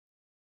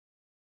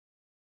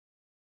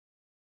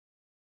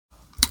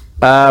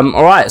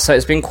All right, so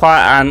it's been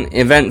quite an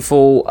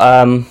eventful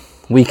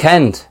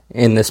weekend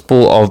in the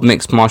sport of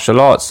mixed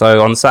martial arts.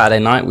 So on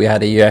Saturday night, we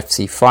had a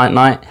UFC fight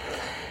night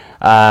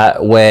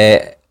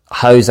where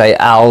Jose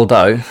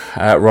Aldo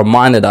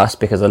reminded us,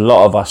 because a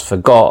lot of us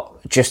forgot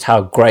just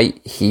how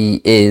great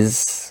he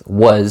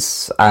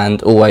was,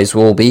 and always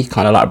will be,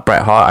 kind of like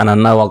Bret Hart. And I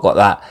know I got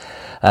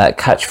that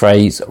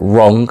catchphrase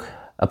wrong.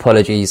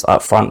 Apologies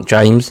up front,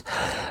 James.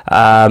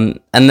 And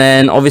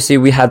then obviously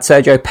we had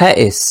Sergio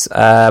Pettis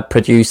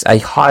produce a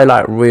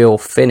highlight reel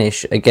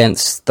finish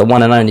against the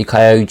one and only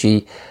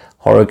Kyoji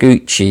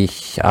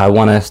Horiguchi. I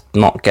want to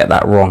not get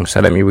that wrong, so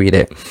let me read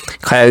it.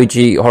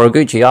 Kyoji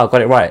Horiguchi, I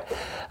got it right.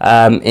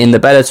 In the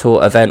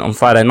Bellator event on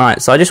Friday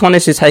night. So I just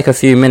wanted to take a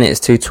few minutes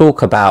to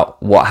talk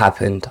about what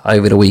happened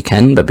over the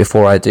weekend. But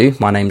before I do,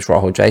 my name's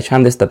Rahul J.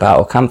 Chan. This is the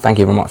Battle Camp. Thank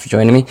you very much for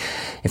joining me.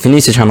 If you're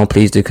new to the channel,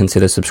 please do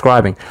consider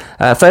subscribing.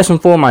 First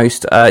and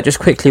foremost, just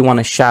quickly want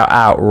to shout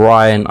out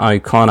Ryan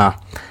O'Connor.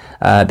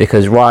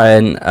 Because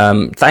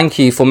Ryan, thank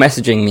you for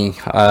messaging me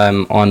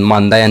on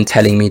Monday and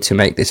telling me to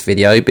make this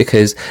video,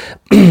 because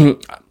I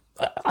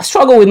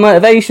struggle with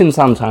motivation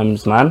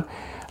sometimes, man.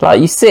 Like,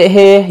 you sit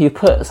here, you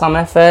put some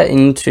effort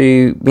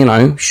into,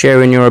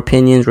 sharing your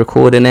opinions,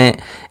 recording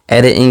it,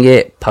 editing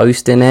it,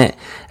 posting it,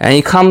 and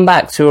you come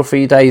back 2 or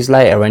 3 days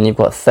later and you've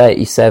got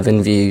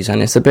 37 views,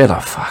 and it's a bit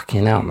like,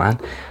 fucking hell, man,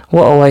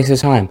 what a waste of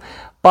time.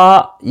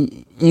 But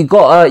you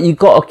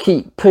gotta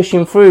keep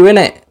pushing through,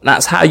 innit?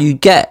 That's how you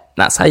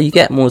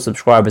get more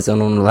subscribers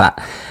and all of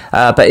that.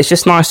 But it's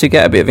just nice to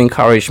get a bit of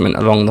encouragement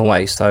along the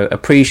way, so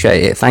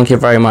appreciate it. Thank you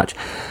very much.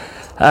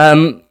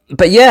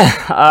 But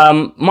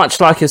yeah,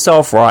 much like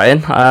yourself,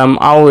 Ryan,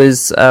 I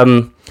was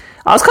kind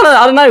of,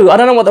 I don't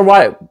know what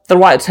the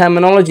right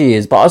terminology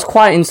is, but I was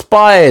quite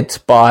inspired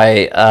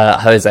by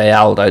Jose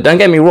Aldo. Don't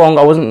get me wrong,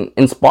 I wasn't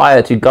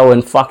inspired to go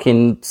and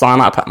fucking sign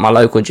up at my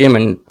local gym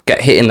and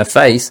get hit in the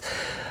face.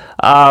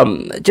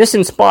 Just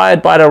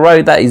inspired by the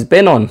road that he's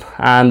been on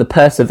and the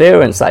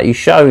perseverance that he's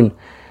shown,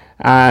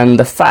 and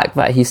the fact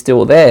that he's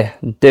still there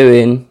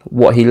doing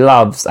what he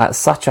loves at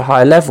such a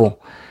high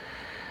level.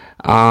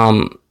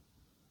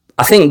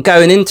 I think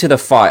going into the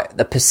fight,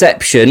 the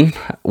perception,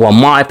 well,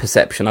 my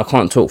perception, I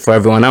can't talk for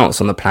everyone else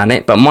on the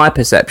planet, but my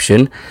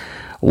perception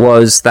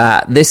was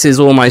that this is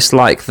almost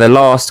like the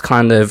last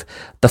kind of,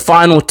 the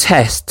final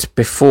test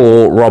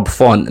before Rob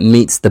Font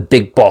meets the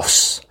big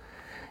boss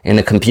in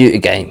a computer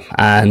game.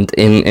 And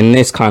in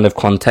this kind of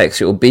context,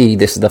 it will be,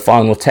 this is the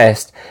final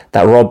test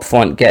that Rob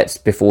Font gets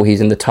before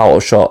he's in the title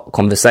shot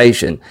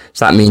conversation.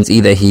 So that means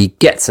either he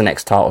gets the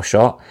next title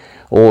shot,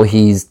 or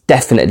he's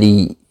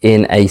definitely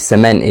in a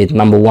cemented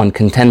number one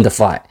contender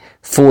fight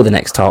for the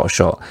next title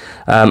shot.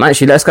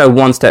 Actually, let's go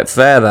one step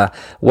further.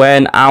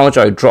 When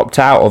Aldo dropped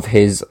out of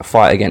his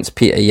fight against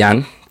Peter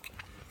Yan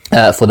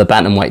for the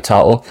bantamweight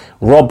title,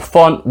 Rob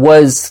Font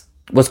was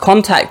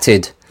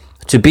contacted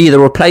to be the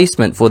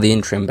replacement for the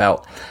interim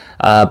belt.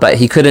 But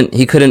he couldn't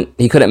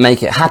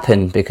make it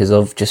happen because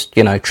of just,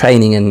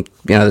 training and,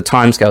 the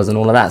timescales and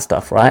all of that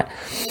stuff, right?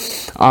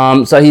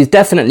 So he's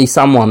definitely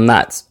someone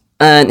that's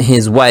earned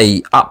his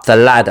way up the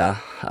ladder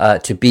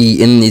to be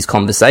in these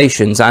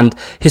conversations, and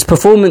his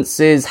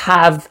performances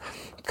have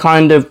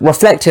kind of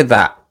reflected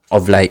that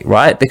of late,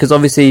 right? Because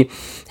obviously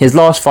his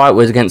last fight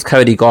was against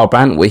Cody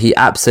Garbrandt, where he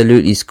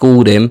absolutely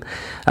schooled him,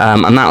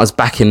 and that was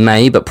back in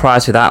May. But prior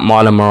to that,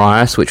 Marlon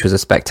Moraes, which was a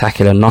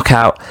spectacular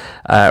knockout,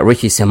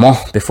 Ricky Simon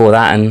before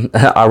that, and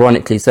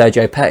ironically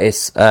Sergio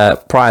Pettis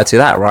prior to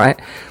that, right?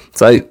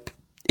 So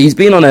he's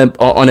been on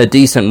a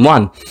decent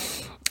run.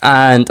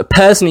 And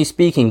personally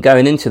speaking,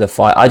 going into the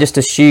fight, I just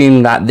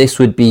assumed that this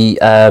would be,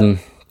 I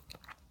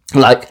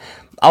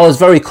was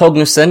very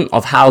cognizant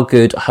of how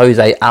good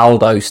Jose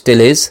Aldo still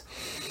is.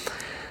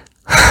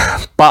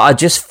 But I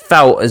just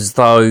felt as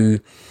though,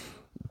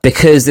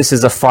 because this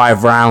is a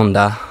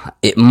 5-rounder,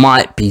 it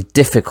might be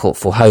difficult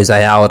for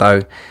Jose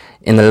Aldo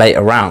in the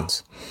later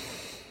rounds.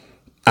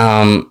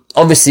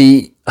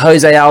 Obviously,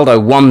 Jose Aldo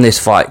won this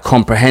fight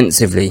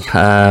comprehensively.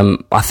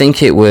 I think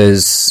he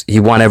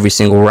won every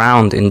single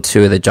round in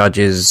 2 of the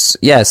judges.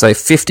 Yeah, so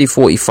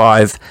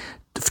 50-45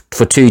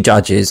 for 2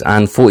 judges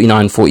and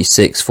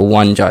 49-46 for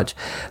 1 judge.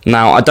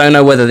 Now, I don't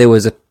know whether there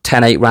was a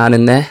 10-8 round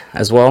in there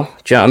as well.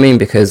 Do you know what I mean?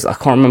 Because I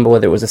can't remember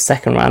whether it was the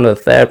second round or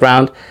the third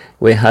round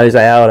where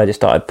Jose Aldo just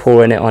started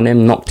pouring it on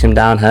him, knocked him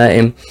down, hurt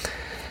him.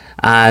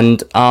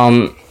 And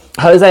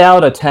Jose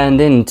Aldo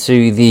turned in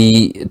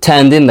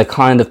the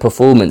kind of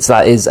performance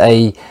that is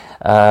a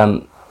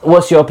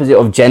what's the opposite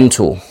of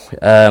gentle?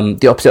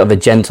 The opposite of a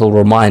gentle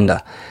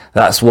reminder.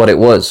 That's what it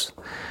was.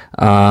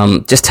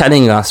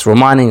 Just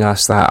reminding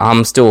us that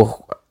I'm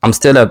still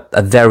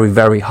a very,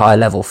 very high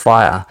level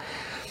fighter.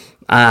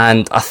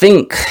 And I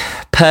think,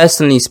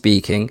 personally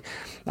speaking,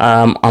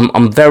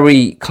 I'm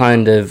very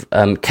kind of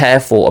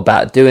careful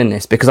about doing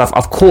this, because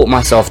I've caught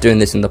myself doing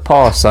this in the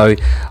past. So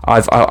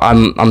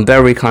I'm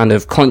very kind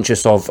of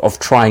conscious of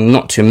trying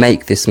not to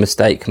make this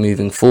mistake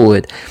moving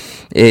forward.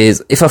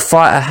 Is if a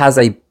fighter has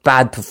a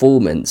bad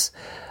performance,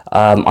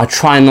 I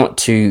try not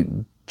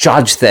to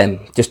judge them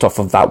just off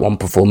of that one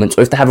performance,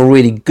 or if they have a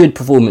really good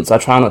performance, I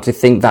try not to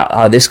think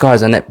that this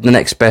guy's the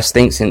next best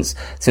thing since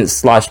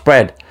sliced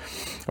bread,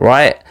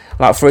 right?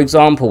 Like, for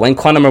example, when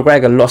Conor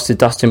McGregor lost to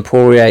Dustin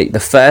Poirier the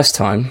first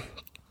time,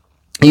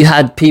 you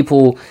had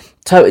people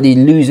totally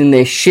losing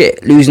their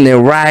shit, losing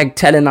their rag,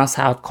 telling us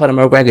how Conor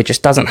McGregor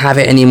just doesn't have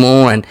it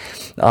anymore, and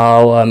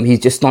he's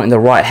just not in the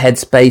right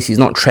headspace, he's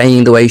not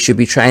training the way he should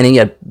be training. He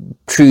had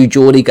True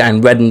Geordie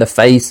going red in the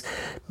face,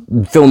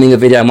 filming a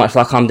video much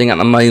like I'm doing at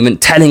the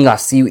moment, telling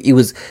us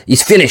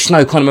he's finished.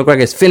 No, Conor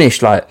McGregor's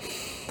finished, like.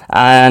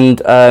 And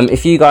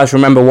if you guys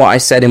remember what I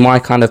said in my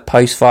kind of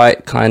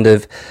post-fight kind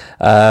of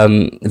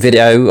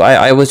video,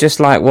 I was just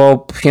like,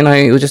 well, you know,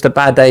 it was just a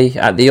bad day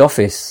at the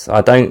office.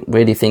 I don't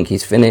really think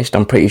he's finished.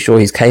 I'm pretty sure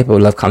he's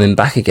capable of coming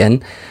back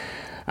again.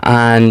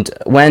 And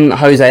when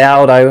Jose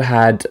Aldo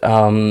had,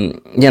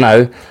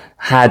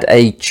 had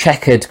a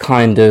checkered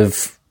kind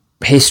of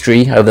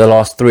history over the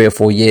last 3 or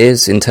 4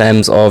 years in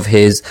terms of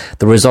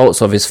the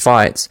results of his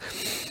fights,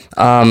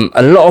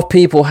 a lot of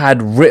people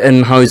had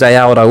written Jose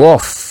Aldo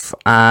off,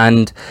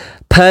 and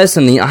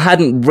personally, I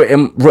hadn't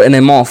written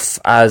him off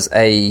as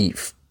a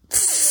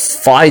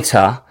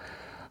fighter.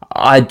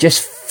 I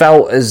just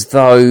felt as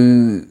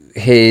though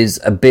his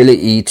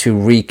ability to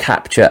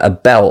recapture a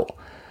belt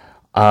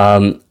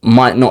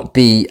might not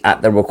be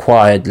at the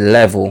required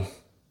level,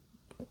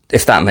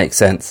 if that makes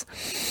sense.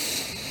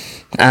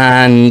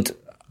 And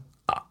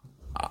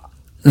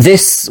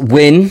this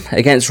win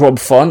against Rob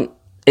Font,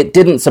 it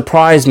didn't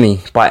surprise me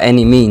by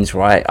any means,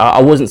 right?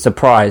 I wasn't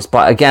surprised,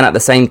 but again, at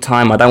the same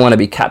time, I don't want to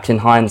be Captain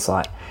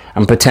Hindsight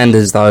and pretend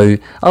as though,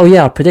 oh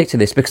yeah, I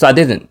predicted this, because I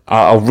didn't.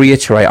 I'll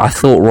reiterate, I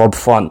thought Rob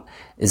Font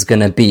is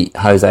going to beat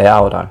Jose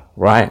Aldo,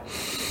 right?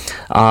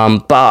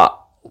 But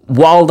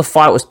while the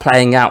fight was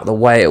playing out the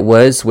way it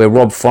was, where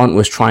Rob Font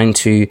was trying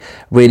to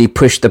really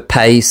push the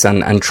pace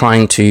and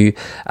trying to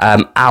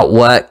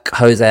outwork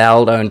Jose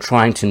Aldo and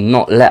trying to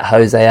not let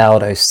Jose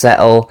Aldo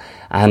settle,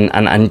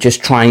 and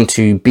just trying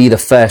to be the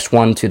first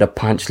one to the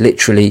punch,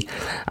 literally,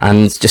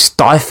 and just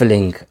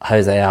stifling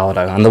Jose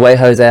Aldo. And the way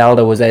Jose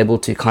Aldo was able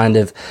to kind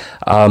of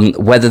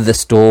weather the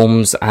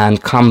storms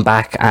and come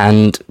back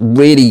and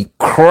really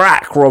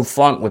crack Rob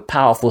Font with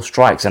powerful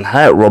strikes and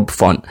hurt Rob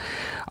Font,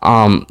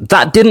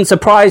 that didn't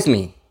surprise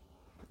me,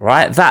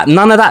 right?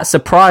 None of that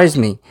surprised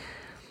me.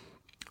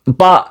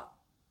 But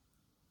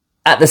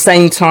at the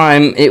same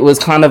time, it was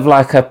kind of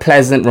like a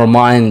pleasant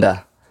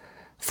reminder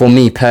for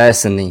me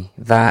personally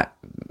that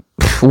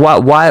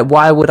why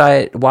would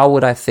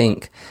I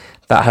think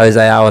that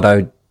Jose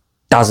Aldo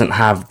doesn't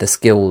have the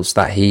skills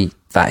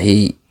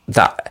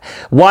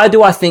why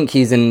do I think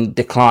he's in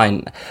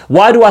decline?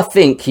 Why do I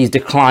think he's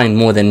declined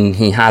more than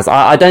he has?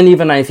 I don't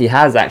even know if he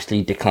has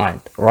actually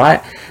declined,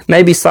 right?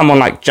 Maybe someone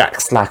like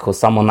Jack Slack, or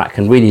someone that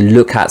can really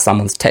look at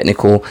someone's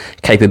technical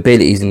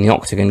capabilities in the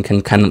octagon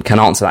can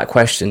answer that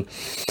question.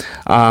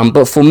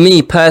 But for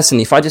me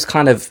personally, if I just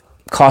kind of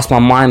cast my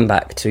mind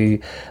back to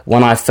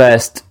when I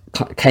first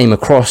came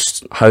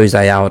across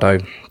Jose Aldo,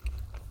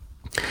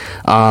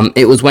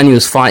 it was when he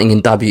was fighting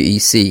in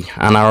WEC,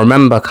 and I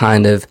remember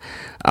kind of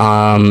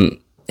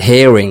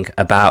hearing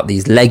about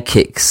these leg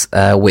kicks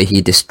where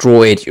he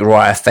destroyed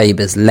Uriah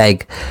Faber's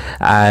leg,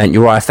 and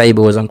Uriah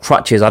Faber was on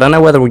crutches. I don't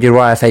know whether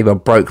Uriah Faber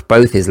broke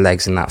both his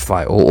legs in that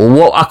fight or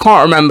what. I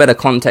can't remember the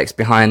context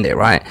behind it,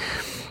 right?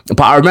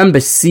 But I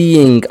remember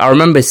seeing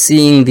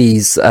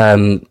these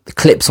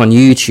clips on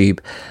YouTube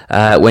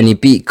when he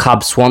beat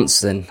Cub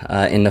Swanson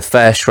in the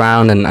first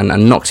round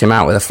and knocked him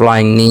out with a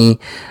flying knee,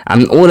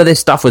 and all of this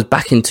stuff was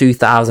back in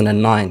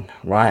 2009,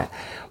 right?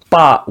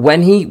 But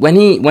when he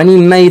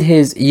made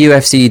his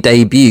UFC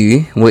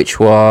debut, which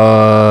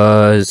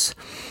was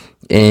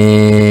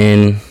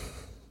in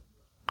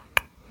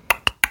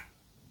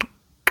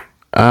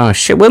when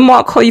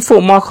you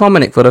fought Mark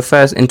Hominick for the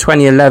first in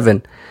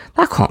 2011.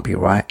 That can't be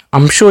right.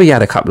 I'm sure he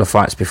had a couple of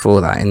fights before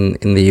that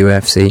in the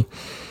UFC.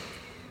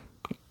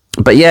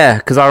 But yeah,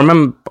 because I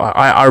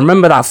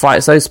remember that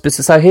fight so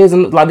specific. So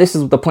this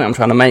is the point I'm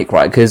trying to make,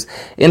 right? Because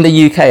in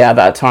the UK at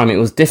that time, it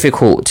was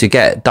difficult to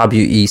get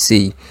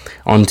WEC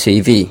on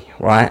TV,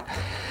 right?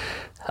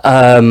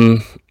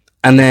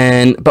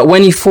 But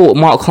when he fought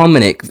Mark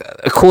Hominick,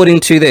 according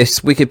to this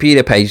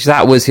Wikipedia page,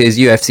 that was his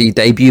UFC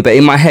debut. But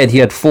in my head, he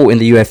had fought in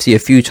the UFC a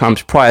few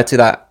times prior to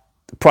that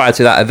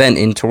event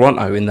in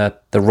Toronto, in the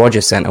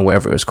Rogers Centre,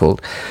 whatever it was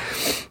called.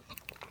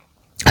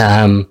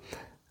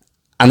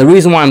 And the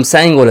reason why I'm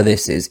saying all of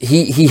this is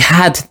he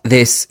had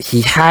this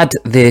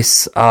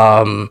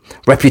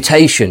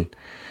reputation,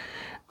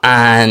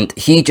 and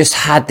he just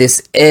had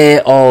this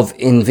air of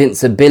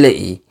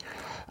invincibility.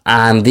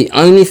 And the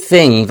only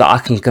thing that I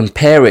can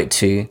compare it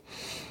to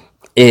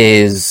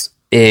is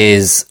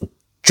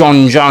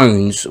John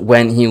Jones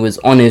when he was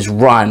on his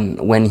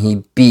run, when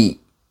he beat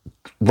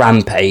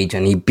Rampage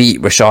and he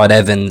beat Rashad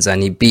Evans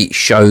and he beat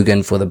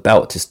Shogun for the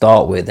belt to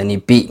start with, and he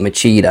beat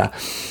Machida.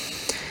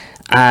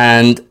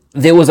 And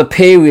there was a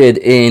period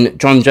in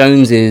John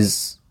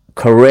Jones's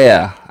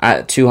career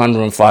at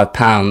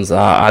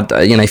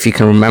 £205. If you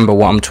can remember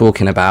what I'm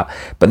talking about.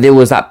 But there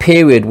was that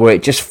period where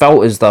it just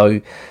felt as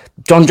though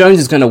John Jones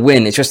is going to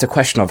win. It's just a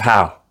question of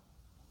how,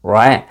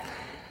 right?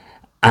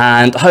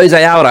 And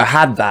Jose Aldo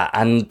had that,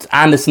 and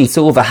Anderson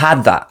Silva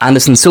had that.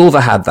 Anderson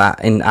Silva had that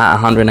at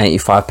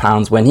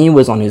 £185 when he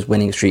was on his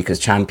winning streak as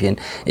champion.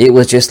 It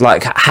was just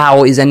like,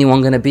 how is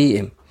anyone going to beat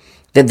him?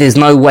 There's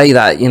no way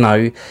that,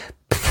 I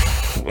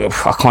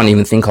can't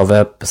even think of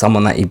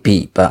someone that he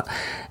beat, but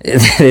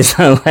there's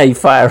no way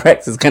Fire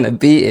Rex is going to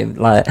beat him.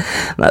 Like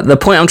the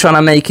point I'm trying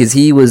to make is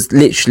he was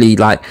literally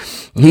like,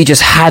 he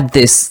just had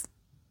this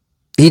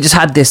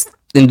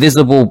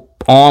invisible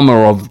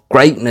armor of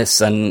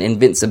greatness and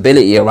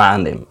invincibility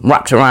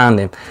wrapped around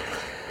him.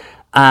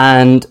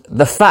 And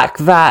the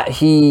fact that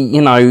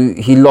he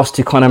lost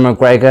to Conor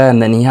McGregor,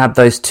 and then he had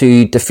those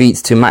 2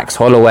 defeats to Max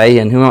Holloway,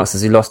 and who else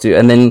has he lost to?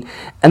 And then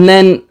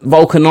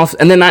Volkanovski,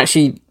 and then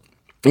actually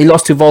he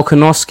lost to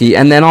Volkanovski,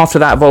 and then after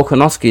that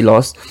Volkanovski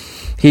loss,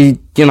 he,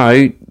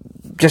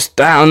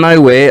 just out of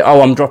nowhere,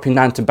 I'm dropping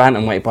down to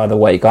bantamweight, by the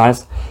way,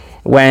 guys.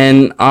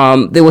 When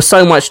there was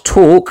so much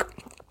talk,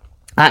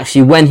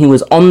 actually, when he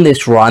was on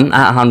this run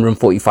at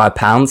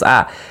 £145,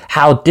 at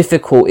how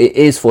difficult it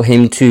is for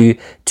him to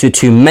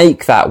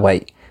make that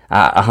weight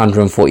at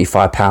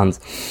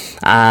 £145,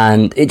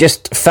 and it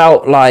just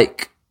felt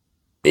like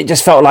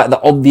the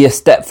obvious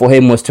step for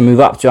him was to move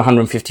up to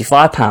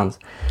 £155.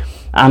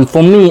 And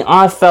for me,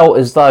 I felt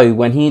as though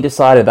when he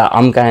decided that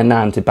I'm going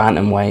down to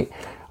bantamweight,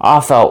 I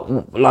felt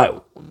like,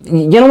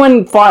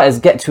 when fighters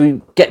get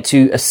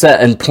to a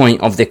certain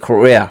point of their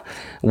career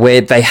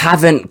where they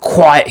haven't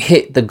quite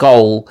hit the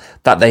goal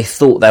that they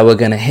thought they were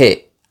going to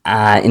hit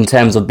in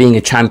terms of being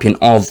a champion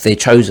of their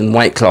chosen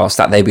weight class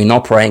that they've been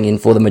operating in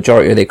for the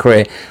majority of their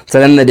career. So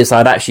then they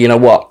decide, actually,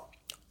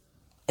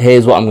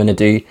 here's what I'm going to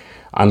do.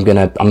 I'm going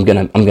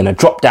to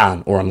drop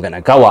down, or I'm going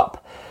to go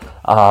up.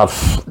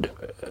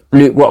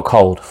 Luke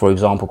Rockhold, for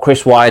example,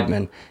 Chris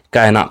Weidman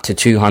going up to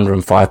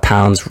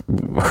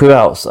 £205. Who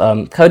else?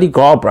 Cody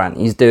Garbrandt,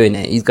 he's doing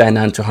it. He's going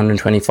down to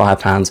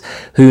 £125.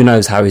 Who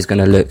knows how he's going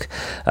to look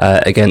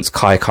against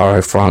Kai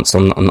Karo France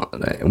on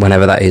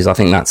whenever that is. I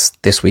think that's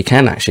this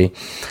weekend, actually.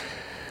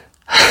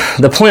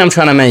 The point I'm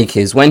trying to make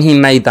is when he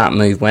made that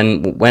move,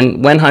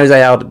 when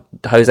Jose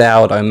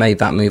Aldo made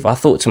that move, I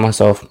thought to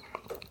myself,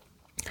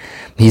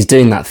 he's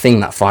doing that thing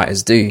that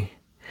fighters do,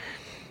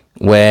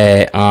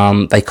 where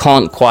they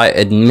can't quite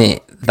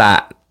admit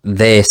that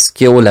their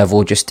skill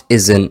level just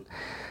isn't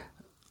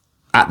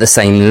at the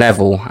same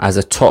level as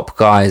the top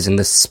guys in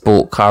the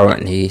sport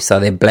currently, so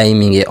they're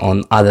blaming it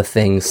on other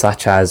things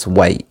such as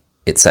weight,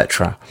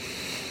 etc.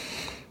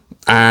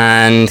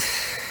 And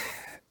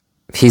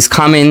he's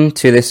come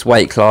into this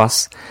weight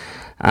class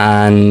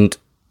and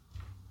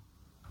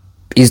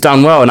he's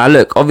done well. Now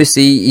look,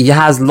 obviously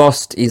he's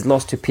lost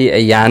to Peter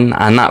Yan,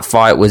 and that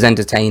fight was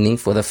entertaining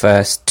for the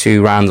first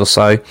 2 rounds or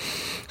so.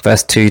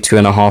 First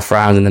 2.5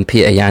 rounds, and then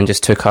Peter Yan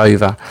just took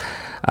over.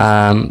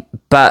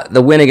 But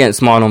the win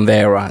against Marlon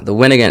Vera, the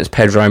win against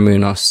Pedro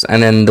Munoz,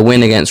 and then the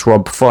win against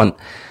Rob Font,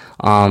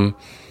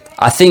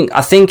 I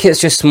think it's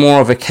just more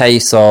of a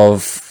case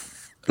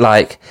of,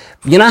 like,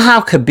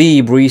 how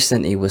Khabib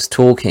recently was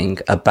talking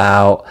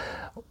about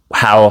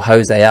how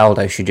Jose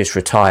Aldo should just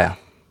retire,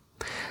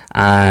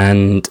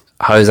 and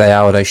Jose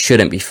Aldo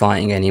shouldn't be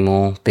fighting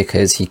anymore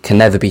because he can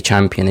never be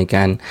champion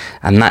again,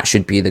 and that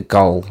should be the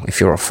goal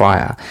if you're a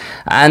fighter.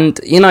 And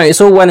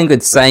it's all well and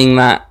good saying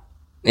that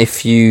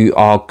if you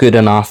are good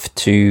enough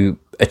to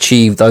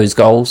achieve those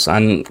goals,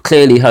 and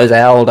clearly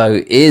Jose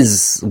Aldo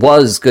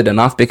was good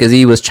enough because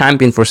he was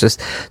champion for a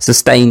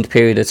sustained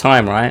period of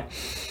time, right?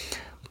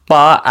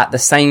 But at the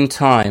same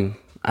time,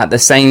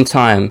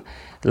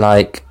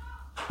 like,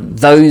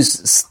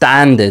 those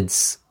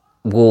standards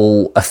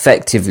will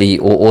effectively,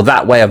 or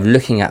that way of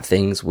looking at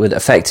things would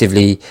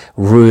effectively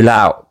rule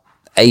out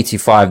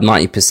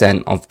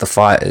 85-90% of the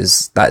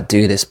fighters that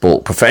do this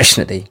sport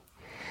professionally.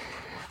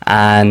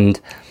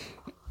 And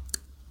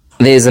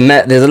there's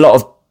a lot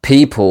of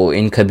people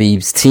in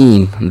Khabib's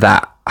team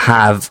that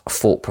have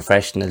fought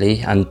professionally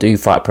and do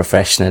fight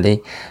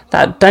professionally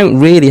that don't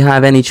really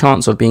have any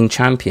chance of being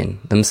champion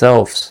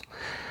themselves.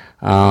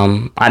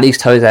 At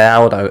least Jose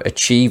Aldo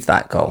achieved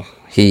that goal.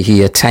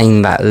 He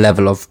attained that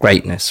level of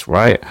greatness,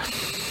 right?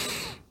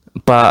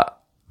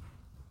 But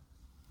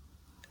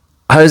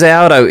Jose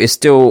Aldo is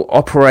still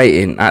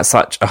operating at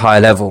such a high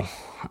level.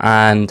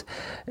 And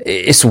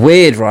it's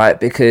weird, right?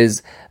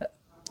 Because,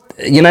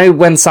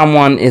 when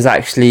someone is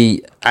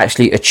actually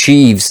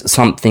achieves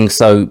something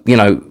so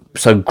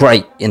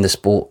great in the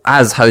sport,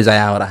 as Jose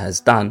Aldo has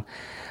done,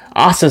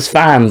 us as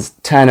fans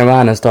turn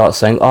around and start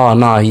saying, oh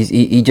no,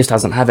 he just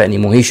doesn't have it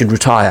anymore, he should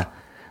retire.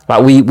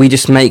 Like, we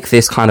just make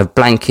this kind of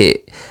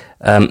blanket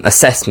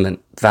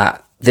assessment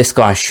that this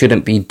guy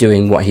shouldn't be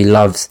doing what he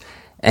loves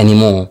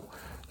anymore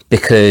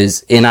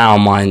because in our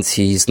minds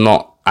he's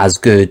not as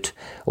good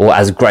or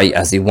as great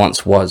as he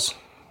once was,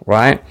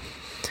 right?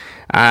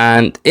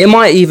 And it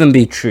might even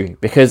be true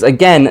because,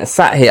 again,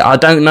 sat here, I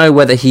don't know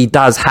whether he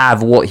does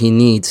have what he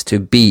needs to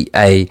beat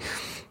a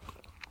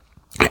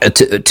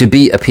to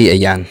beat a Peter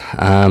Yan.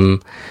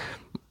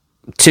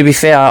 To be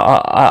fair,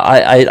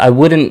 I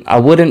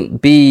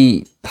wouldn't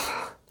be.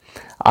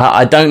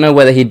 I don't know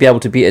whether he'd be able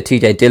to beat a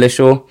TJ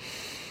Dillashaw.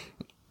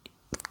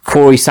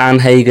 Corey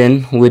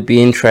Sandhagen would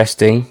be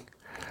interesting.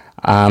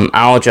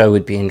 Aldo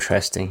would be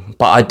interesting,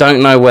 but I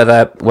don't know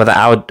whether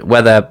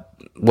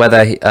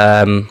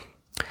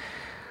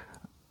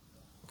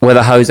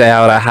Jose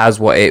Aldo has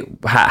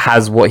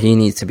what he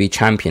needs to be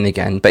champion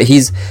again. But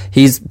he's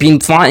been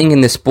fighting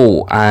in this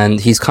sport, and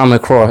he's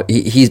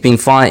been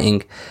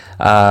fighting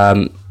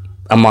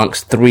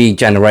amongst 3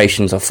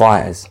 generations of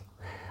fighters,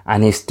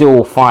 and he's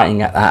still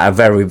fighting at a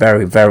very,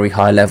 very, very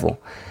high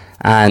level,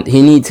 and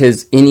he needs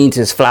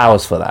his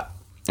flowers for that.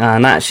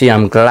 And actually,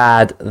 I'm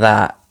glad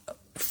that,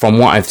 from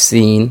what I've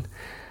seen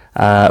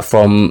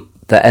from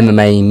the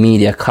MMA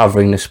media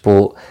covering the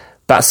sport,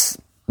 that's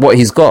what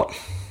he's got.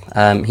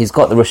 He's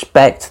got the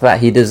respect that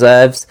he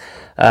deserves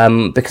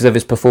because of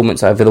his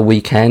performance over the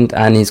weekend,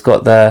 and he's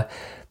got the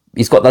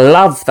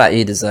love that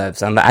he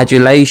deserves and the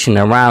adulation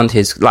around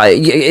his.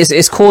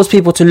 It's caused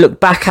people to look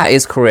back at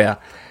his career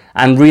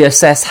and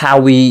reassess how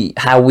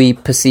we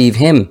perceive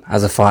him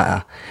as a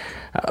fighter,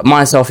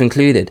 myself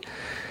included.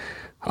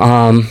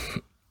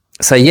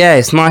 So yeah,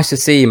 it's nice to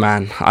see,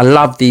 man. I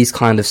love these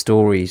kind of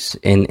stories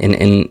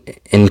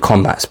in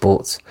combat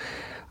sports,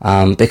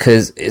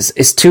 because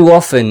it's too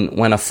often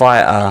when a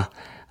fighter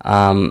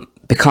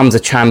becomes a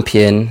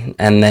champion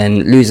and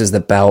then loses the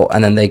belt,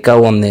 and then they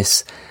go on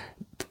this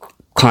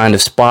kind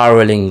of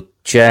spiraling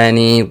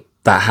journey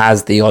that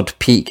has the odd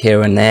peak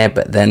here and there,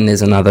 but then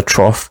there's another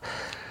trough,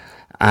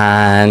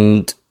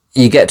 and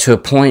you get to a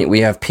point where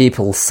you have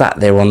people sat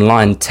there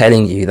online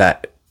telling you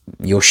that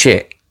you're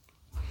shit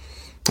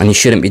and you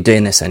shouldn't be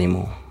doing this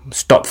anymore.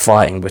 Stop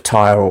fighting,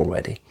 retire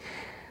already.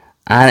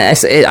 And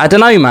I don't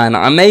know,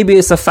 man. Maybe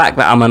it's the fact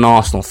that I'm an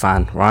Arsenal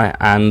fan, right?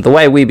 And the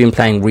way we've been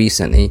playing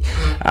recently,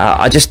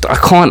 I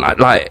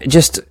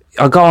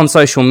go on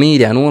social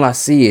media and all I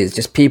see is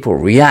just people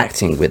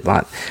reacting with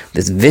like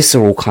this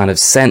visceral kind of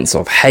sense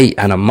of hate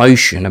and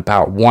emotion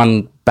about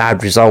one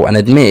bad result. And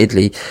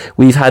admittedly,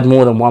 we've had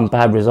more than one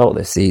bad result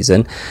this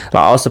season. Like,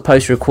 I was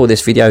supposed to record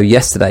this video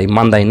yesterday,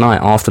 Monday night,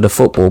 after the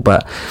football,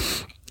 but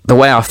the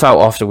way I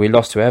felt after we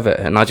lost to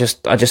Everton, I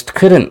just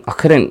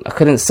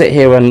couldn't sit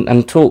here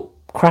and talk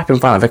crap in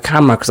front of a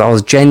camera, because I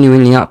was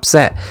genuinely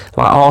upset.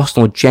 Like,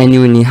 Arsenal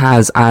genuinely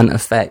has an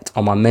effect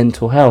on my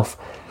mental health.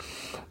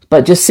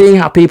 But just seeing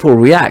how people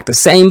react, the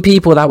same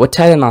people that were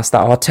telling us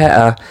that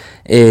Arteta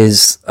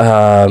is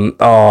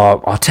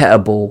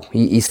Arteta ball,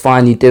 he's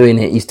finally doing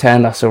it, he's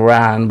turned us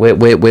around, we're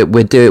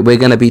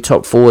going to be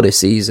top 4 this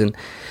season.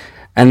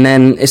 And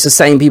then it's the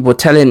same people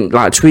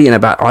tweeting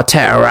about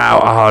Arteta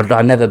out. Oh,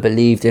 I never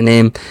believed in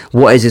him.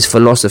 What is his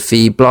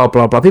philosophy? Blah,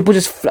 blah, blah. People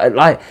just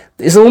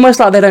it's almost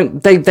like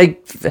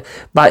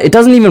but it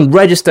doesn't even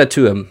register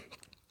to them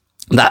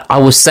that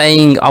I'm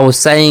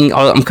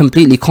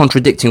completely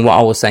contradicting what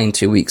I was saying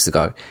 2 weeks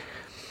ago.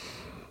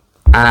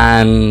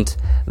 And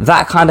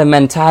that kind of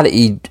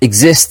mentality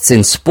exists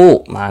in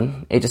sport,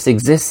 man. It just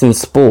exists in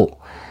sport.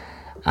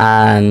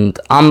 And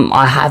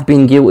I have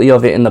been guilty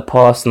of it in the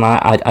past, and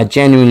I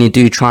genuinely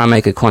do try and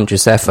make a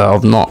conscious effort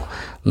of not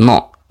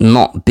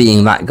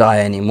being that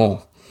guy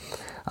anymore.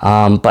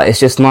 But it's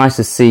just nice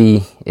to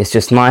see. It's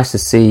just nice to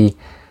see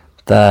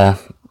the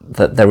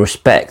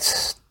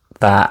respect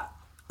that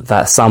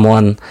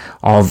someone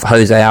of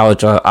Jose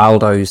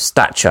Aldo's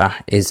stature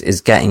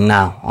is getting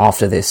now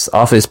after this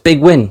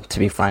big win. To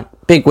be frank,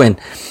 big win.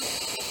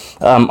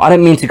 I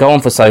don't mean to go on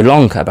for so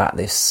long about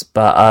this,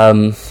 but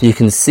you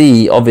can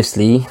see,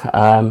 obviously,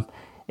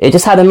 it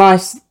just had a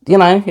nice,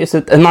 it's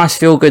a nice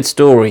feel-good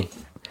story.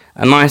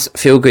 A nice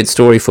feel-good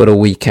story for the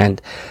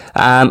weekend.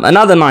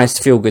 Another nice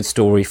feel-good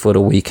story for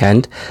the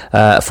weekend,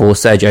 for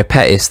Sergio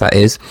Pettis, that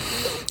is.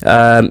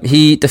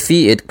 He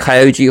defeated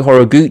Kyoji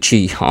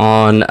Horiguchi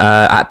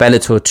at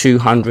Bellator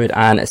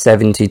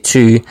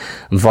 272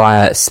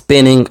 via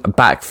spinning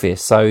back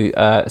fist. So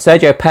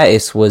Sergio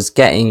Pettis was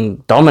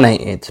getting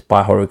dominated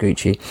by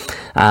Horiguchi.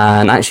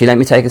 And actually, let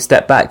me take a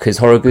step back, because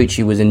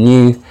Horiguchi was a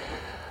new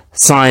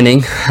signing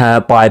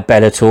by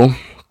Bellator.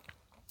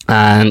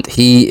 And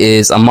he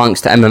is,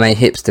 amongst the MMA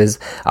hipsters,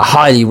 a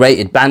highly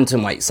rated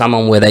bantamweight,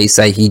 someone where they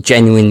say he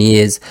genuinely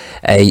is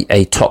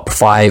a top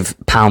 5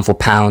 pound for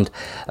pound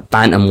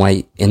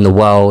bantamweight in the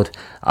world.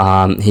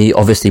 He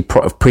obviously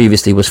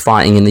previously was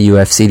fighting in the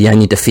UFC. The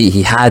only defeat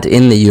he had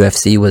in the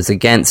UFC was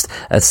against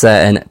a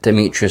certain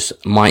Demetrius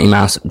Mighty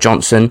Mouse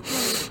Johnson.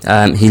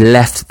 He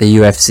left the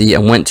UFC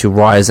and went to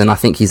Ryzen. I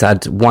think he's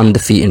had one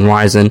defeat in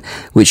Ryzen,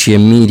 which he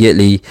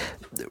immediately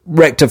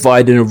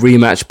rectified in a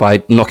rematch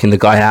by knocking the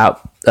guy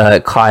out,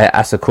 Kai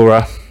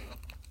Asakura.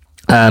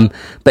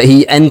 But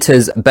he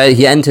entered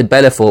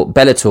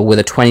Bellator with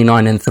a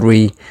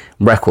 29-3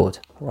 record,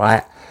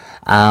 right?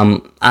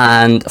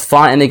 And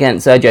fighting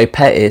against Sergio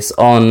Pettis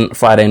on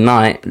Friday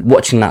night,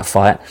 watching that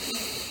fight,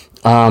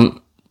 I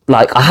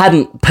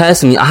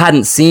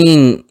hadn't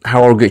seen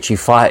Horiguchi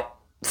fight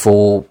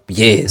for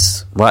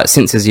years, right,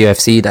 since his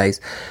UFC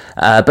days.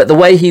 But the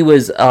way he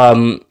was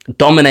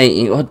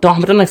dominating, I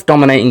don't know if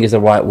dominating is the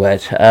right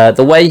word,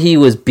 the way he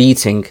was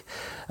beating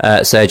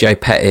Sergio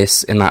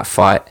Pettis in that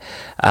fight,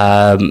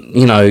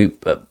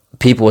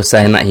 people were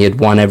saying that he had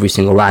won every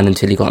single round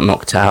until he got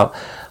knocked out.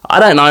 I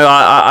don't know.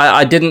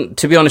 I didn't,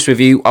 to be honest with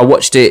you. I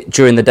watched it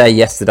during the day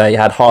yesterday.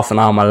 I had half an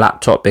hour on my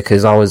laptop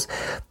because I was,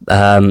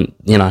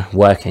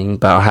 working,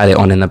 but I had it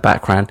on in the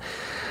background.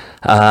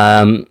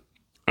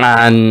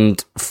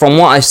 And from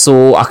what I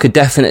saw, I could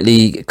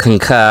definitely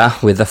concur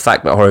with the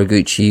fact that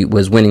Horiguchi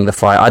was winning the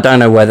fight. I don't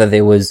know whether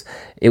it was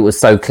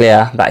so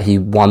clear that he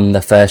won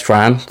the first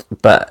round,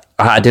 but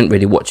I didn't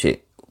really watch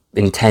it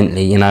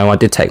intently. I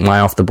did take my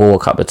eye off the ball a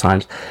couple of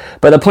times.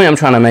 But the point I'm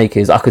trying to make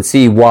is I could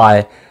see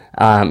why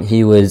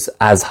he was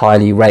as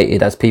highly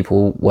rated as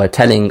people were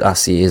telling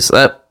us he is.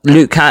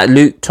 Luke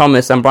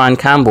Thomas and Brian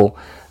Campbell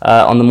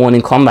on the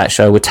Morning Combat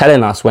Show were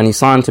telling us when he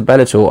signed to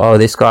Bellator,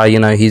 this guy,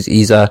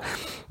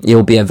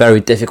 he'll be a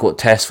very difficult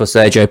test for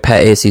Sergio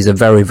Pettis. He's a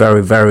very,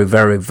 very, very,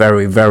 very,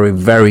 very, very,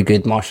 very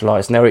good martial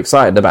artist. And they were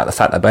excited about the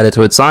fact that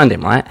Bellator had signed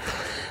him, right?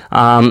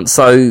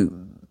 So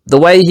the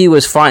way he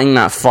was fighting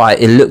that fight,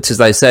 it looked as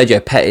though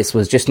Sergio Pettis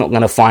was just not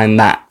going to find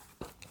that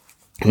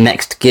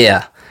next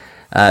gear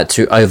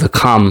to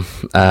overcome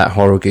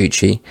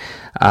Horiguchi.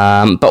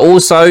 But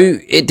also,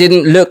 it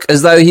didn't look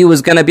as though he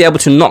was going to be able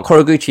to knock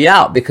Horiguchi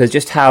out, because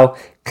just how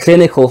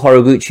clinical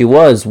Horiguchi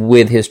was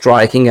with his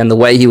striking and the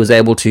way he was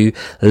able to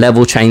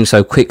level change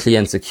so quickly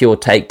and secure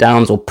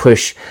takedowns or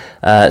push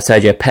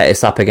Sergio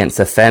Pettis up against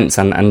the fence,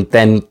 and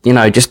then,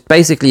 just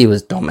basically he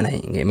was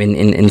dominating him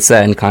in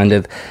certain kind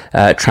of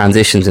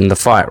transitions in the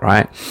fight,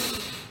 right?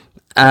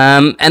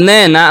 And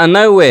then out of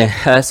nowhere,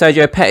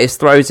 Sergio Pettis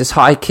throws his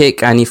high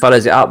kick and he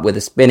follows it up with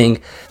a spinning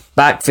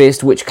back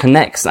fist, which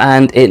connects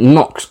and it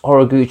knocks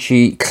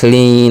Horiguchi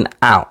clean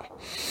out.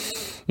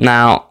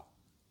 Now,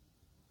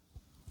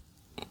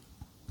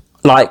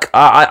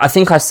 I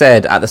think I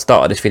said at the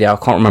start of this video, I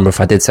can't remember if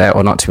I did say it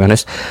or not, to be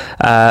honest,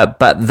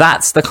 but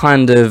that's the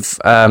kind of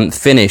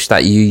finish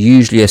that you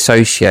usually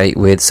associate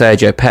with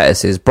Sergio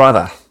Pettis'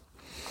 brother.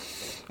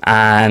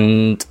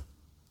 And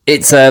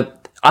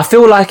I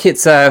feel like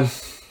it's a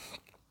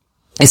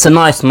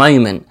nice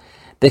moment,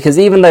 because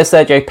even though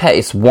Sergio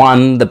Pettis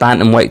won the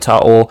bantamweight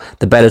title,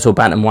 the Bellator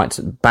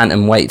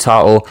bantamweight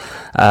title,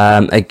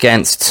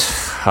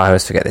 against, I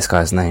always forget this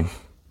guy's name.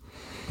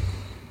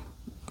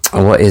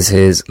 What is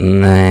his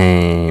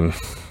name?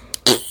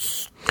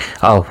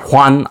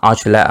 Juan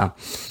Archuleta.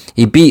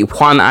 He beat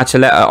Juan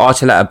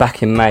Archuleta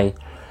back in May.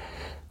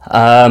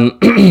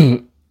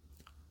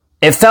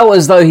 It felt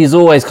as though he's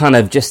always kind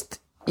of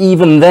just,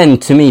 even then,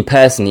 to me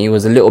personally, he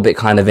was a little bit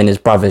kind of in his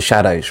brother's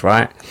shadows,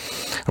 right?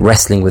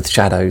 Wrestling with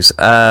shadows.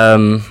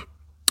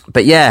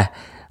 But yeah,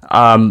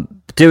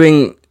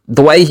 doing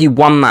the way he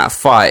won that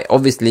fight,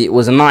 obviously it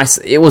was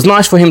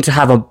nice for him to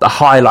have a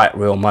highlight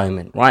reel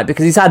moment, right?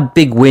 Because he's had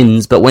big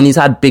wins, but when he's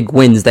had big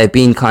wins, they've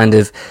been kind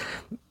of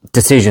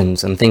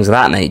decisions and things of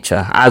that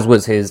nature, as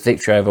was his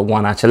victory over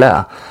Juan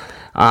Archuleta.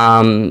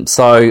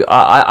 So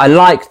I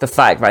liked the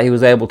fact that he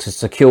was able to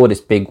secure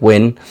this big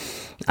win,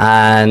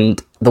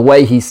 and the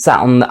way he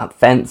sat on that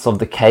fence of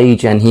the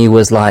cage and he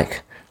was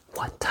like,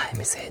 what time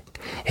is it?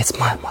 It's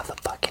my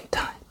motherfucking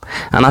time.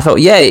 And I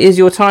thought, yeah, it is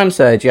your time,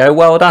 Sergio.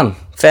 Well done.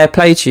 Fair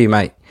play to you,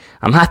 mate.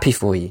 I'm happy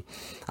for you.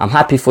 I'm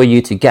happy for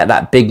you to get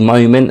that big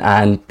moment,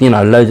 and,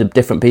 loads of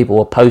different people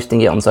were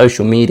posting it on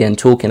social media and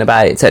talking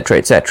about it, etc.,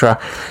 etc.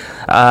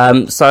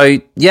 So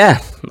yeah,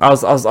 I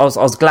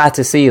was glad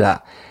to see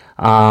that.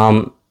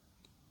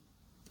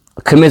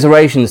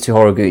 Commiserations to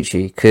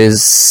Horiguchi,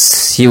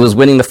 because he was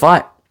winning the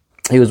fight.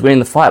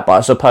 But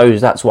I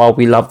suppose that's why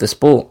we love the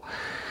sport.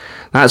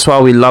 That's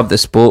why we love the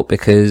sport,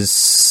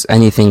 because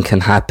anything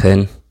can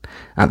happen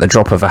at the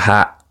drop of a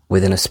hat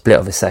within a split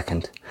of a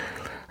second.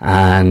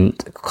 And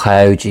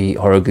Kyoji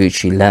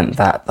Horiguchi learnt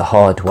that the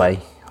hard way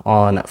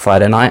on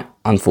Friday night,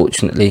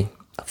 unfortunately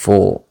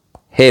for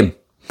him.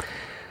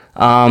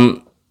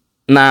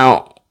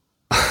 Now,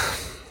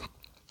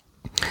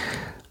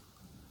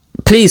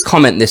 please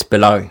comment this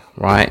below,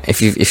 right?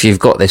 If you've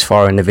got this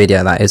far in the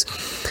video, that is.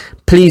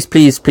 Please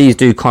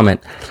do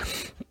comment.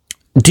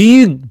 Do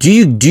you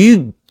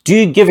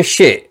give a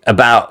shit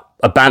about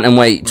a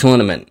bantamweight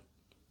tournament?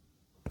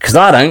 Because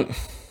I don't.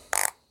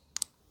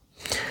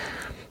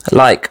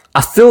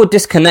 I feel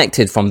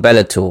disconnected from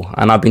Bellator,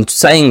 and I've been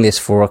saying this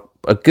for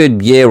a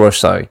good year or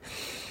so.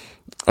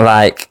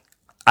 I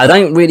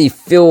don't really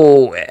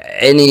feel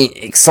any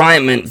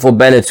excitement for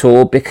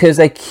Bellator, because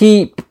they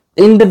keep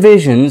in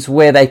divisions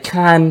where they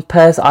can,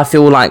 I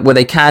feel like where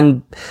they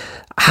can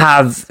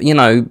have,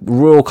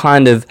 real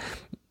kind of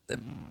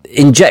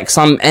inject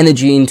some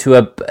energy into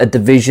a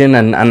division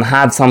and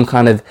have some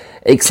kind of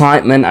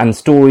excitement and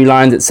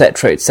storylines,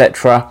 etc.,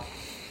 etc.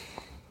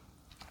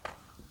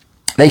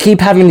 They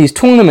keep having these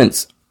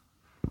tournaments,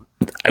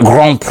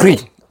 Grand Prix,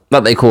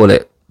 that they call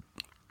it,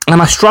 and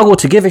I struggle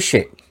to give a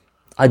shit.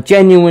 I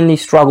genuinely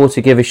struggle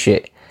to give a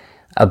shit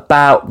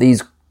about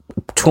these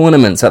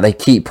tournaments that they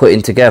keep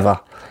putting together.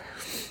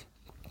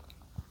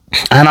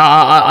 And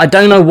I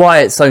don't know why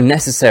it's so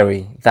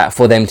necessary that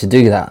for them to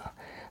do that.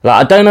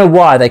 Like, I don't know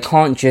why they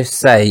can't just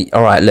say,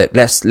 all right, look,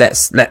 let's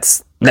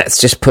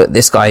just put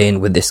this guy in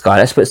with this guy.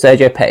 Let's put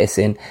Sergio Pettis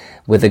in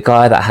with the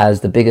guy that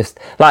has the biggest.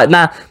 Like,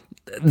 now,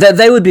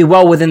 they would be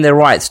well within their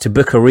rights to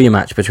book a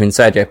rematch between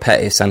Sergio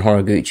Pettis and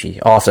Horiguchi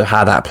after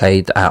how that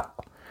played out.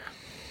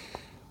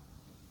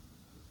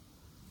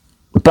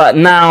 But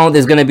now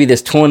there's going to be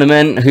this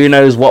tournament. Who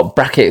knows what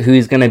bracket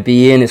who's going to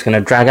be in? It's going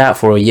to drag out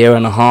for a year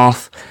and a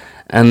half.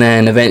 And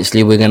then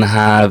eventually we're going to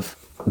have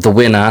the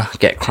winner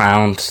get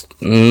crowned.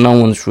 No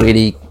one's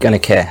really going to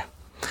care.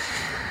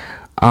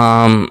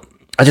 I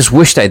just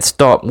wish they'd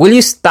stop. Will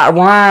you stop,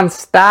 Juan?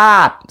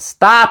 Stop,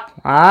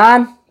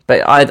 Juan.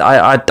 But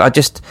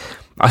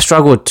I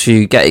struggled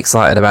to get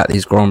excited about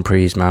these Grand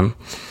Prix, man.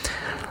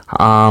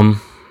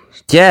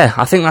 Yeah,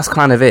 I think that's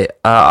kind of it.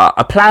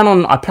 I plan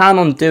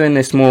on doing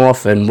this more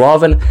often,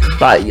 rather than,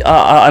 like,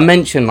 I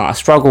mentioned that I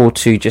struggle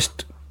to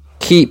just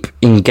keep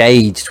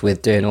engaged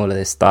with doing all of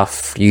this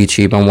stuff,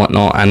 YouTube and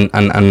whatnot,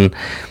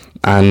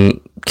 and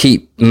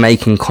keep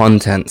making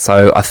content.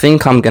 So I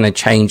think I'm going to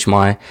change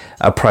my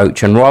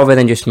approach, and rather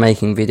than just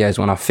making videos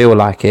when I feel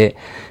like it,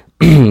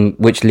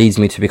 which leads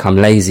me to become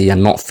lazy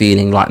and not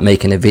feeling like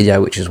making a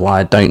video, which is why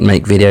I don't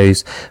make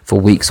videos for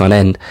weeks on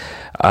end.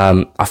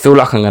 I feel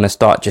like I'm going to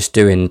start just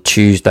doing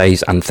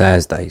Tuesdays and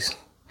Thursdays.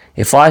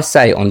 If I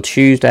say on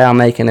Tuesday I'm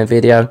making a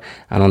video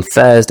and on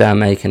Thursday I'm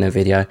making a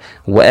video,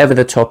 whatever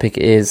the topic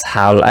is,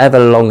 however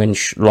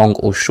long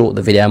or short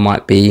the video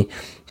might be,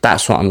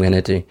 that's what I'm going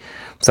to do.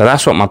 So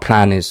that's what my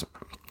plan is.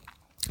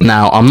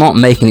 Now, I'm not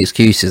making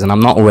excuses and I'm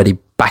not already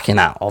backing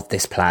out of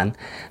this plan,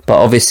 but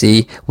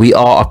obviously we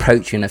are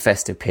approaching a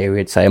festive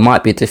period, so it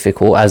might be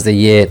difficult as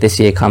this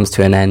year comes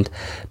to an end,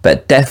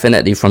 but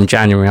definitely from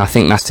January, I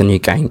think that's the new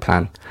game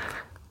plan.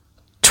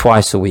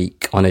 Twice a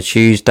week, on a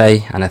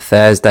Tuesday and a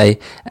Thursday.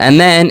 And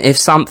then if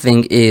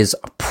something is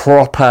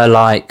proper,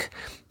 like,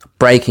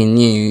 breaking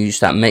news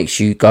that makes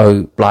you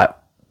go like,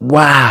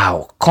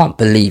 wow, can't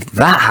believe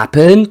that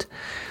happened,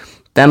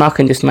 then I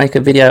can just make a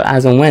video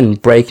as and when,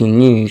 breaking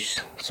news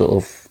sort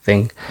of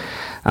thing.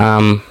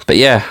 But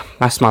yeah,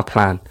 that's my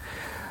plan.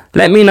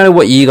 Let me know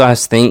what you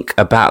guys think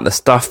about the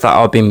stuff that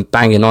I've been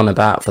banging on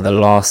about for the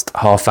last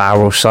half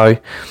hour or so.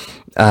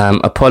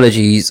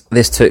 Apologies,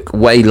 this took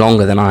way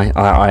longer than I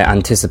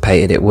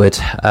anticipated it would,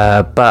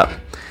 but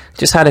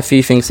just had a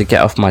few things to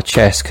get off my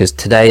chest, because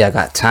today I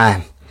got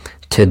time.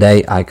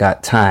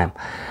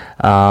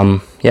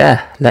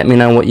 Yeah, let me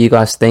know what you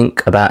guys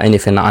think about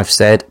anything that I've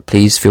said.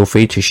 Please feel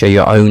free to share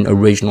your own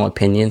original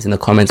opinions in the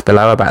comments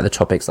below about the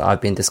topics that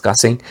I've been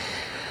discussing.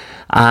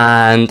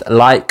 And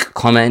like,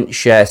 comment,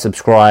 share,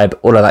 subscribe,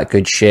 all of that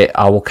good shit.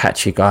 I will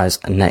catch you guys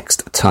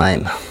next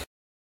time.